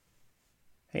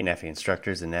Hey, NAFI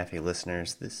instructors and NAFI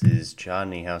listeners. This is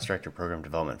John Niehaus, Director of Program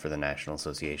Development for the National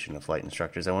Association of Flight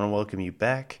Instructors. I want to welcome you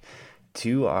back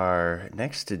to our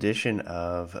next edition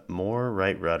of More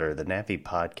Right Rudder, the NAFI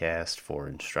podcast for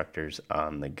instructors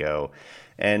on the go.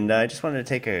 And I just wanted to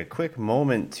take a quick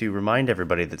moment to remind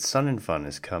everybody that Sun and Fun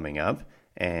is coming up.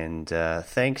 And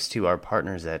thanks to our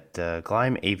partners at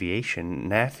Gleim Aviation,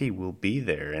 NAFI will be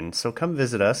there. And so come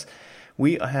visit us.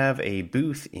 We have a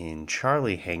booth in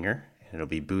Charlie Hangar. It'll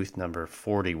be booth number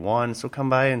 41, so come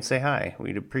by and say hi.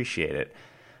 We'd appreciate it.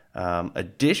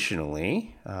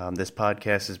 Additionally, this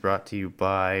podcast is brought to you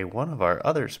by one of our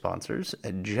other sponsors,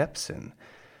 Jeppsen.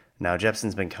 Now,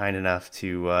 Jeppsen's been kind enough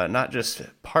to not just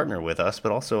partner with us,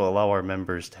 but also allow our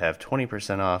members to have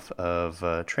 20% off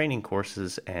of training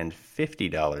courses and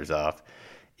 $50 off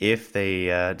if they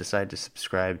decide to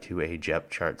subscribe to a Jep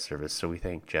chart service. So we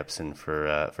thank Jeppsen for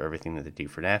everything that they do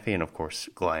for NAFI, and of course,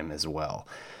 Gleim as well.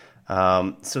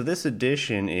 So this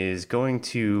edition is going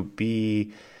to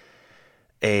be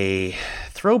a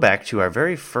throwback to our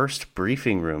very first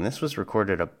briefing room. This was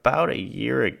recorded about a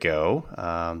year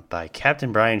ago by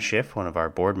Captain Brian Schiff, one of our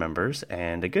board members,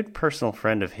 and a good personal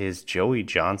friend of his, Joey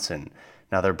Johnson.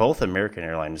 Now, they're both American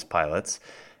Airlines pilots,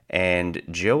 and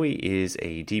Joey is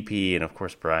a DP, and of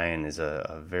course Brian is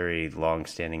a very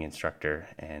long-standing instructor,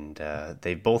 and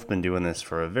they've both been doing this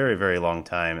for a very, very long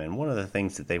time. And one of the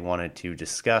things that they wanted to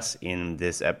discuss in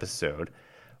this episode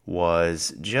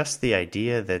was just the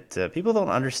idea that people don't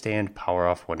understand power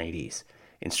off 180s.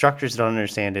 Instructors don't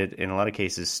understand it. In a lot of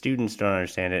cases, students don't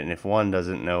understand it, and if one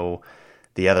doesn't know,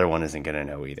 the other one isn't going to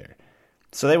know either.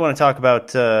 So they want to talk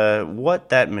about what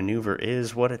that maneuver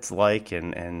is, what it's like,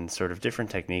 and sort of different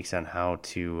techniques on how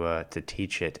to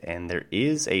teach it. And there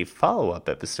is a follow-up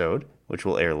episode, which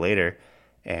will air later,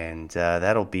 and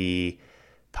that'll be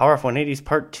Power Off 180s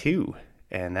Part 2.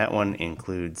 And that one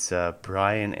includes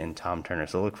Brian and Tom Turner,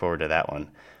 so look forward to that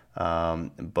one.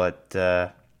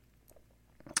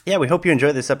 Yeah, we hope you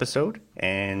enjoy this episode,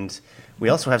 and we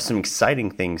also have some exciting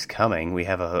things coming. We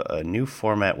have a new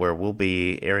format where we'll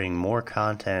be airing more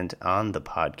content on the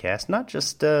podcast, not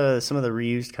just some of the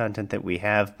reused content that we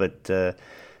have, but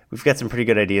we've got some pretty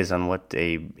good ideas on what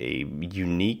a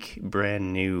unique,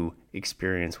 brand new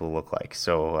experience will look like.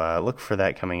 So look for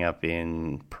that coming up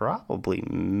in probably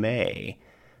May.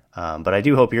 But I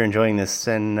do hope you're enjoying this,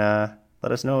 and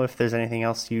let us know if there's anything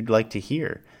else you'd like to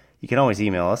hear. You can always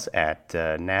email us at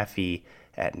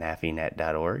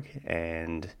nafi@nafinet.org.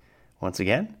 And once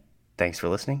again, thanks for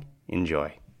listening.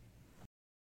 Enjoy.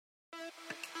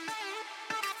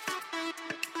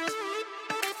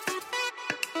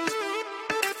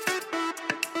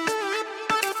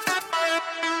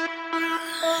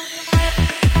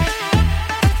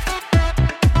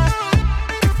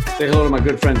 Say hello to my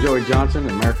good friend Joey Johnson,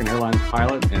 American Airlines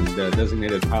pilot and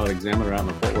designated pilot examiner out in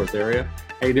the Fort Worth area.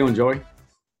 How you doing, Joey?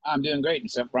 I'm doing great.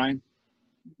 Yourself, Brian?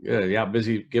 Good. Yeah,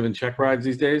 busy giving check rides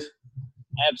these days?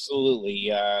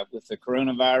 Absolutely. With the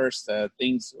coronavirus,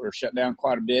 things were shut down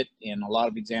quite a bit, and a lot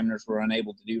of examiners were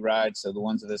unable to do rides. So the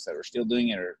ones of us that are still doing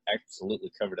it are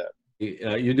absolutely covered up.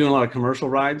 You're doing a lot of commercial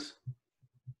rides?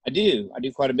 I do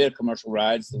quite a bit of commercial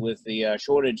rides with the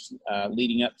shortage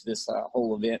leading up to this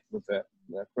whole event with the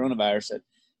coronavirus. That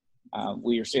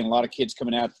we are seeing a lot of kids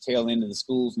coming out the tail end of the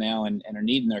schools now and are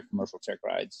needing their commercial check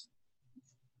rides.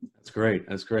 That's great.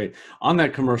 That's great. On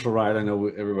that commercial ride, I know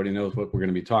everybody knows what we're going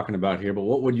to be talking about here, but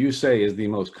what would you say is the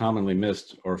most commonly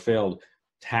missed or failed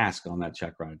task on that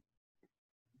check ride?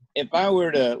 If I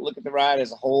were to look at the ride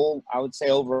as a whole, I would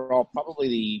say overall probably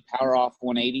the power off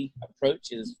 180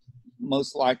 approach is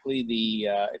most likely the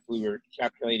if we were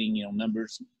calculating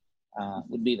numbers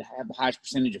would be to have the highest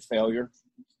percentage of failure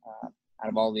out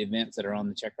of all the events that are on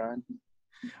the check ride.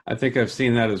 I think I've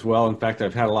seen that as well. In fact,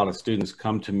 I've had a lot of students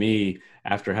come to me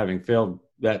after having failed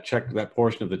that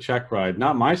portion of the check ride.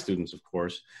 Not my students, of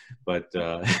course, but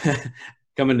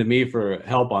coming to me for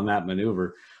help on that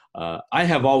maneuver. I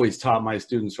have always taught my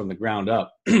students from the ground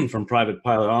up, from private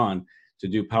pilot on, to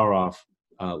do power off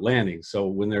landing. So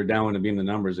when they're down to beam the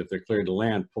numbers, if they're cleared to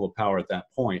land, pull the power at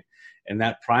that point. And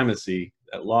that primacy,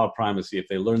 that law of primacy, if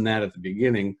they learn that at the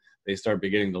beginning, they start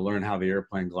beginning to learn how the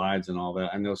airplane glides and all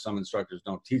that. I know some instructors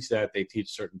don't teach that. They teach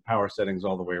certain power settings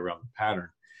all the way around the pattern.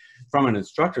 From an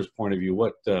instructor's point of view,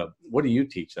 what do you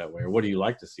teach that way, or what do you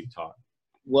like to see taught?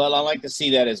 Well, I like to see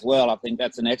that as well. I think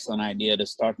that's an excellent idea to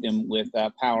start them with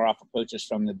power off approaches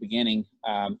from the beginning.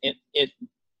 It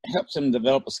helps them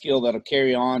develop a skill that'll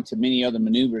carry on to many other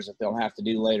maneuvers that they'll have to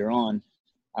do later on.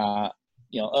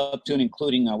 Up to and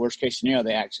including worst case scenario,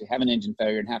 they actually have an engine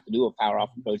failure and have to do a power off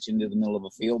approach into the middle of a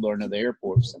field or another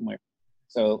airport somewhere.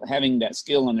 So having that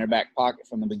skill in their back pocket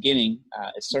from the beginning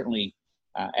is certainly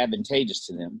advantageous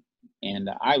to them. And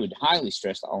I would highly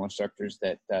stress to all instructors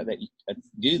that you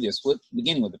do this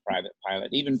beginning with a private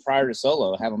pilot, even prior to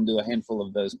solo. Have them do a handful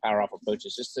of those power off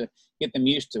approaches just to get them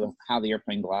used to how the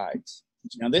airplane glides.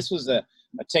 Now, this was a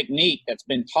technique that's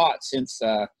been taught since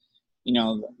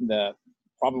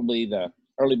probably the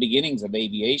early beginnings of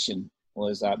aviation.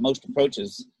 Was most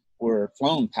approaches were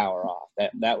flown power off.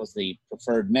 That was the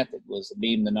preferred method, was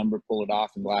beam the number, pull it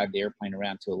off, and glide the airplane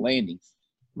around to a landing.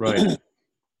 Right.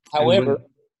 However,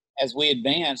 as we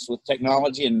advanced with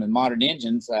technology and the modern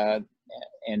engines, and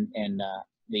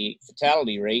the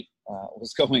fatality rate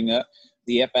was going up,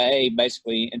 the FAA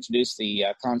basically introduced the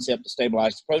concept of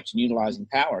stabilized approach and utilizing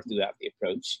power throughout the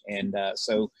approach. And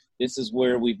so this is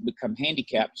where we've become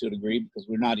handicapped to a degree because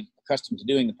we're not accustomed to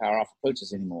doing the power off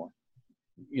approaches anymore.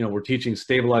 We're teaching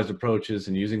stabilized approaches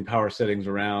and using power settings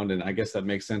around, and I guess that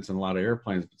makes sense in a lot of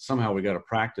airplanes, but somehow we got to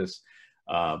practice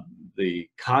the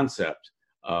concept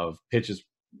of pitches,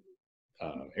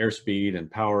 airspeed,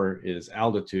 and power is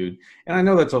altitude. And I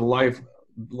know that's a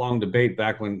lifelong debate.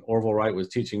 Back when Orville Wright was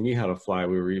teaching me how to fly,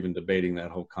 we were even debating that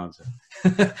whole concept.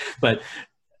 But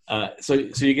so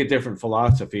you get different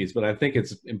philosophies, but I think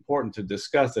it's important to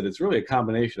discuss that it's really a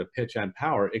combination of pitch and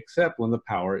power, except when the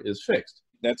power is fixed.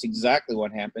 That's exactly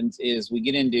what happens. Is we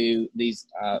get into these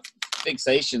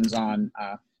fixations on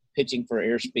pitching for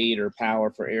airspeed or power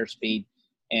for airspeed,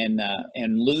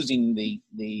 and losing the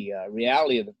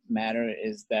reality of the matter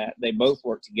is that they both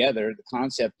work together. The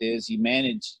concept is you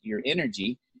manage your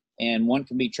energy, and one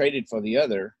can be traded for the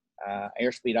other.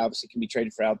 Airspeed obviously can be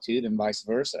traded for altitude, and vice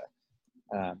versa.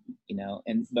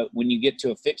 But when you get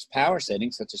to a fixed power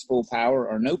setting, such as full power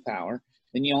or no power,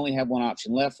 then you only have one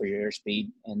option left for your airspeed,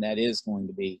 and that is going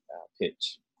to be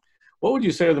pitch. What would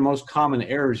you say are the most common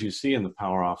errors you see in the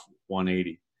power off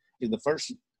 180? The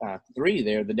first three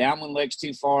there: the downwind leg's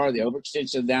too far, the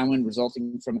overextension of the downwind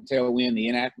resulting from a tailwind, the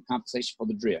inadequate compensation for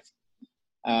the drift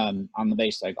on the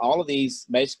base leg. All of these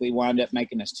basically wind up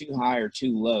making us too high or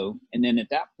too low. And then at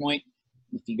that point,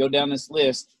 if you go down this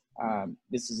list,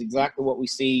 this is exactly what we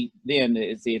see then,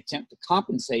 is the attempt to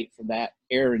compensate for that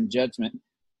error in judgment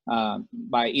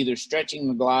by either stretching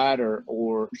the glide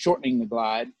or shortening the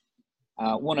glide.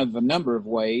 One of a number of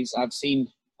ways I've seen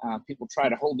people try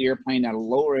to hold the airplane at a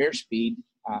lower airspeed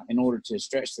in order to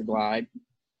stretch the glide.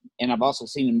 And I've also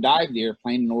seen them dive the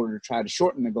airplane in order to try to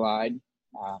shorten the glide.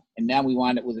 And now we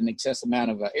wind up with an excess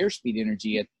amount of airspeed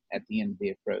energy at the end of the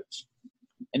approach.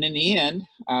 And in the end,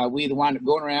 we either wind up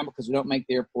going around because we don't make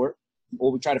the airport,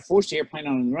 or we try to force the airplane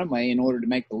on the runway in order to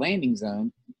make the landing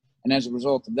zone. And as a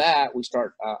result of that, we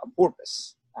start a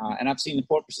porpoise. And I've seen the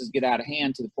porpoises get out of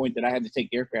hand to the point that I had to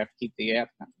take the aircraft to keep the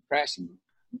aircraft from crashing.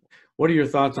 What are your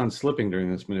thoughts on slipping during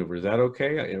this maneuver? Is that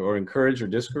okay, or encouraged or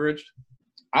discouraged?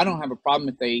 I don't have a problem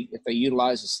if they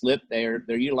utilize a slip. They're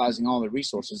utilizing all their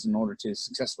resources in order to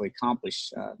successfully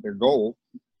accomplish their goal.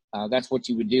 That's what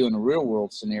you would do in a real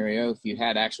world scenario. If you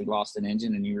had actually lost an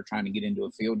engine and you were trying to get into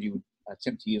a field, you would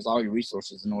attempt to use all your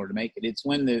resources in order to make it. It's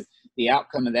when the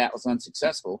outcome of that was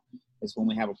unsuccessful is when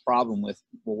we have a problem with,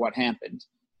 well, what happened.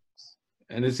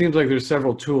 And it seems like there's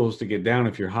several tools to get down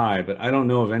if you're high, but I don't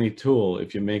know of any tool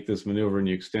if you make this maneuver and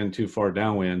you extend too far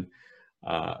downwind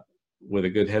with a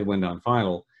good headwind on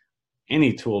final,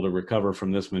 any tool to recover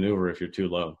from this maneuver if you're too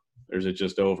low. Or is it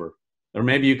just over? Or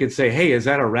maybe you could say, hey, is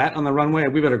that a rat on the runway?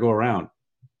 We better go around.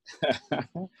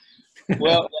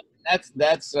 Well,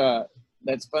 that's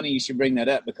funny you should bring that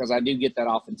up, because I do get that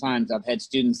oftentimes. I've had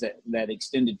students that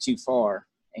extended too far,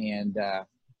 and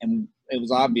it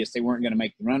was obvious they weren't going to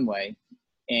make the runway,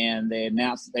 and they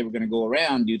announced that they were going to go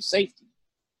around due to safety.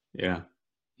 Yeah.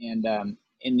 And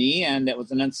in the end, that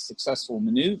was an unsuccessful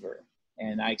maneuver.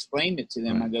 And I explained it to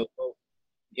them. Right. I go, well,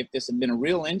 if this had been a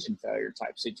real engine failure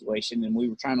type situation and we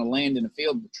were trying to land in a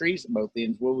field with trees at both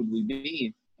ends, where would we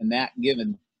be in that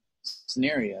given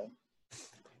scenario?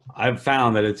 I've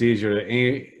found that it's easier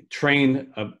to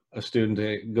train a student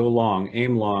to go long,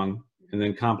 aim long, and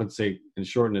then compensate and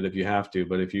shorten it if you have to.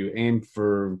 But if you aim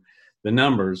for the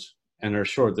numbers and are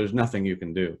short, there's nothing you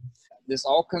can do. This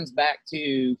all comes back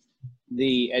to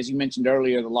as you mentioned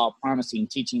earlier, the law of primacy and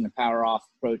teaching the power off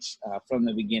approach from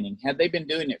the beginning. Had they been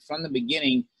doing it from the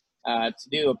beginning, to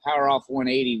do a power off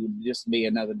 180 would just be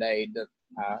another day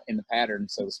in the pattern,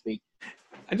 so to speak.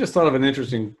 I just thought of an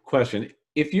interesting question.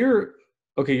 If you're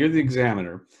the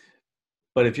examiner,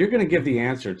 but if you're going to give the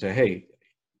answer to, hey,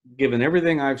 given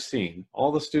everything I've seen,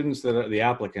 all the students the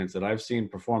applicants that I've seen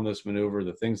perform this maneuver,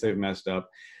 the things they've messed up,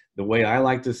 the way I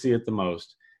like to see it the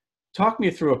most, talk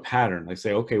me through a pattern. Like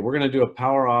say, okay, we're going to do a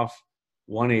power off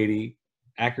 180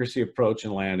 accuracy approach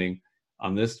and landing.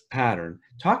 on this pattern.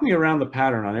 Talk me around the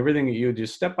pattern on everything that you do,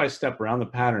 step by step around the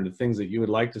pattern, the things that you would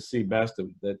like to see best.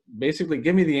 That basically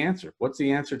give me the answer. What's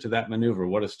the answer to that maneuver?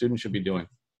 What a student should be doing?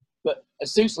 But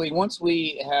essentially, once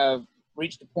we have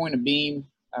reached a point of beam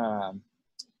and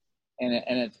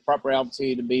at the proper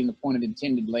altitude of being the point of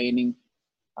intended landing,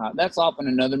 that's often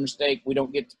another mistake. We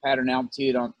don't get to pattern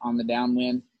altitude on the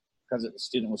downwind because the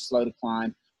student was slow to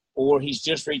climb, or he's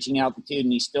just reaching altitude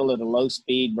and he's still at a low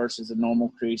speed versus a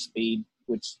normal cruise speed,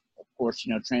 which of course,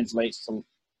 translates to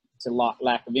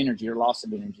lack of energy or loss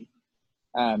of energy.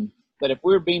 But if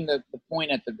we're being the point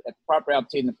at the proper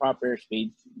altitude and the proper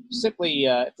airspeed, simply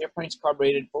if the airplane's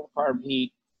carbureted, full carb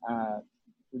heat,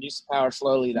 reduce the power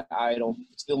slowly to idle. If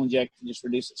it's fuel injected, just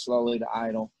reduce it slowly to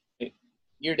idle.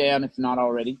 Gear down if not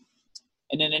already.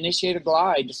 And then initiate a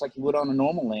glide just like you would on a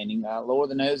normal landing. Lower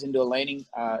the nose into a landing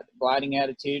gliding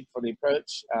attitude for the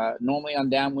approach. Normally on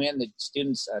downwind, the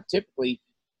students typically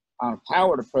on a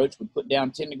powered approach would put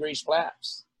down 10 degrees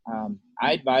flaps.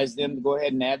 I advise them to go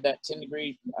ahead and add that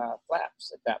 10-degree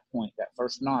flaps at that point, that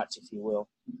first notch, if you will.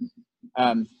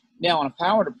 Now, on a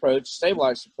powered approach,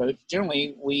 stabilized approach,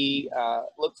 generally we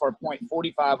look for a point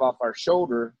 45 off our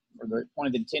shoulder or the point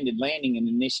of intended landing and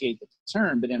initiate the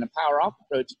turn. But in a power off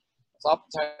approach, it's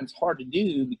oftentimes hard to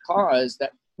do because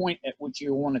that point at which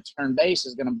you want to turn base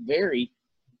is going to vary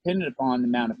dependent upon the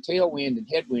amount of tailwind and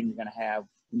headwind you're going to have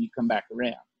when you come back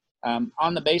around.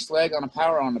 On the base leg on a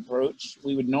power on approach,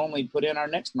 we would normally put in our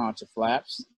next notch of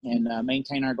flaps and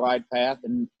maintain our glide path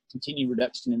and continue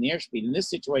reduction in the airspeed. In this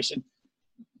situation,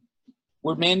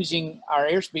 we're managing our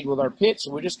airspeed with our pitch,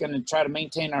 so we're just going to try to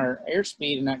maintain our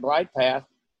airspeed in that glide path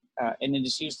and then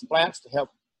just use the flaps to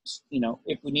help,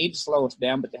 if we need to slow us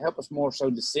down, but to help us more so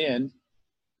descend.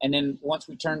 And then once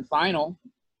we turn final,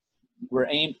 we're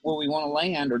aimed where we want to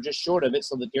land or just short of it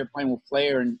so that the airplane will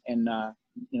flare and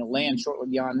land shortly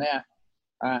beyond that.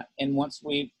 And once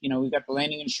we've got the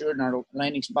landing insured and our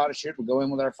landing spot assured, we'll go in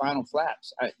with our final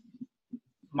flaps.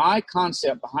 My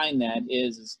concept behind that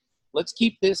is let's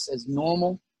keep this as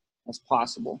normal as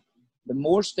possible. The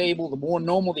more stable, the more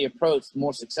normal the approach, the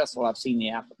more successful I've seen the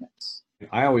applicants.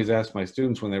 I always ask my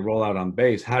students when they roll out on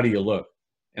base, how do you look?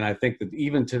 And I think that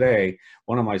even today,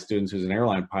 one of my students who's an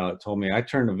airline pilot told me, I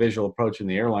turn a visual approach in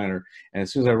the airliner, and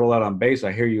as soon as I roll out on base,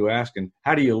 I hear you asking,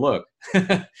 how do you look?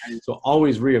 So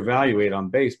always reevaluate on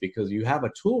base because you have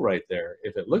a tool right there.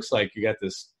 If it looks like you got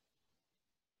this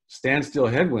standstill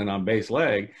headwind on base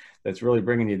leg that's really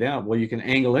bringing you down, well, you can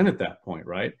angle in at that point,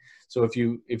 right? So if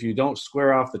you don't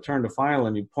square off the turn to final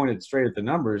and you point it straight at the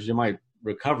numbers, you might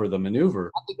recover the maneuver.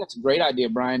 I think that's a great idea,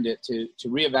 Brian, to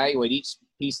reevaluate each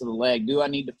piece of the leg. Do I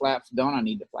need the flaps? Don't I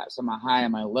need the flaps? Am I high?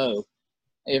 Am I low?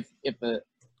 If a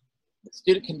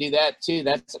student can do that too,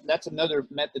 that's another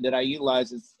method that I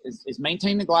utilize is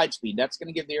maintain the glide speed. That's going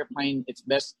to give the airplane its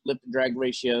best lift to drag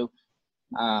ratio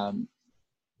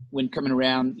when coming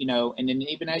around, and then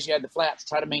even as you add the flaps,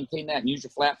 try to maintain that and use your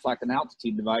flaps like an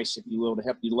altitude device, if you will, to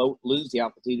help you lose the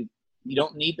altitude. If you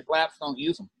don't need the flaps, don't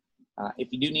use them. If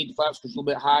you do need the flaps because it's a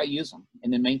little bit high, use them.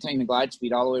 And then maintain the glide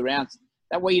speed all the way around.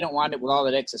 That way you don't wind up with all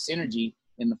that excess energy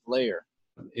in the flare.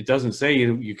 It doesn't say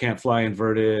you can't fly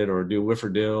inverted or do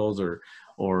whifferdills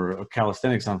or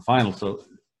calisthenics on final. So,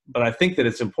 but I think that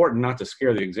it's important not to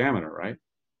scare the examiner, right?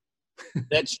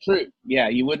 That's true. Yeah,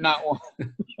 you would not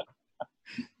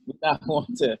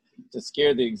want to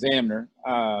scare the examiner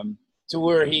to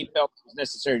where he felt it was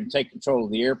necessary to take control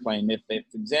of the airplane. If the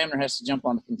examiner has to jump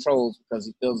on the controls because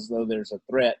he feels as though there's a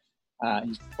threat,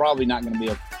 he's probably not going to be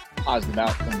a positive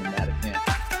outcome in that event.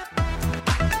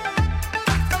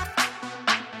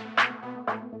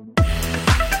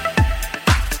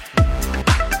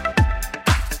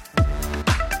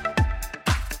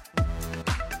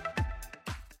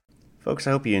 Folks,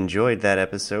 I hope you enjoyed that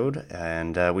episode,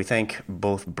 and we thank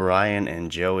both Brian and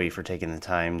Joey for taking the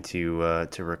time to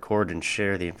record and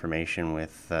share the information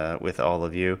with all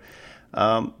of you.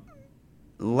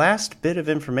 Last bit of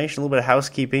information, a little bit of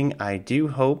housekeeping. I do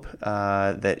hope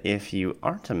that if you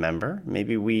aren't a member,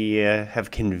 maybe we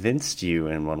have convinced you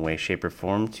in one way, shape, or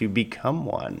form to become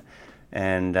one.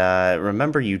 And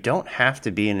remember, you don't have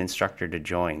to be an instructor to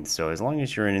join. So as long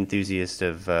as you're an enthusiast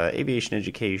of aviation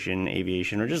education,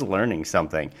 aviation, or just learning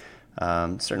something,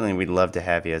 certainly we'd love to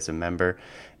have you as a member.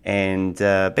 And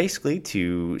basically,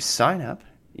 to sign up,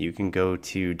 you can go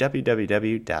to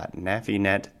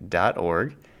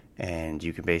www.nafinet.org, and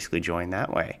you can basically join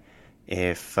that way.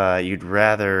 If you'd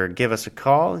rather give us a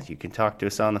call, you can talk to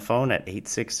us on the phone at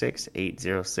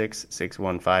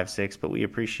 866-806-6156, but we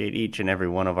appreciate each and every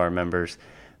one of our members.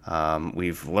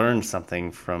 We've learned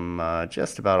something from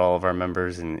just about all of our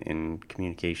members in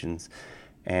communications,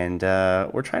 And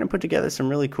we're trying to put together some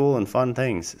really cool and fun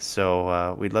things.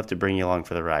 So we'd love to bring you along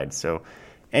for the ride. So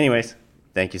anyways,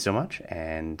 thank you so much.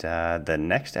 And the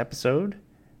next episode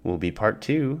will be part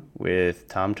 2 with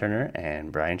Tom Turner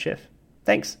and Brian Schiff.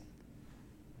 Thanks.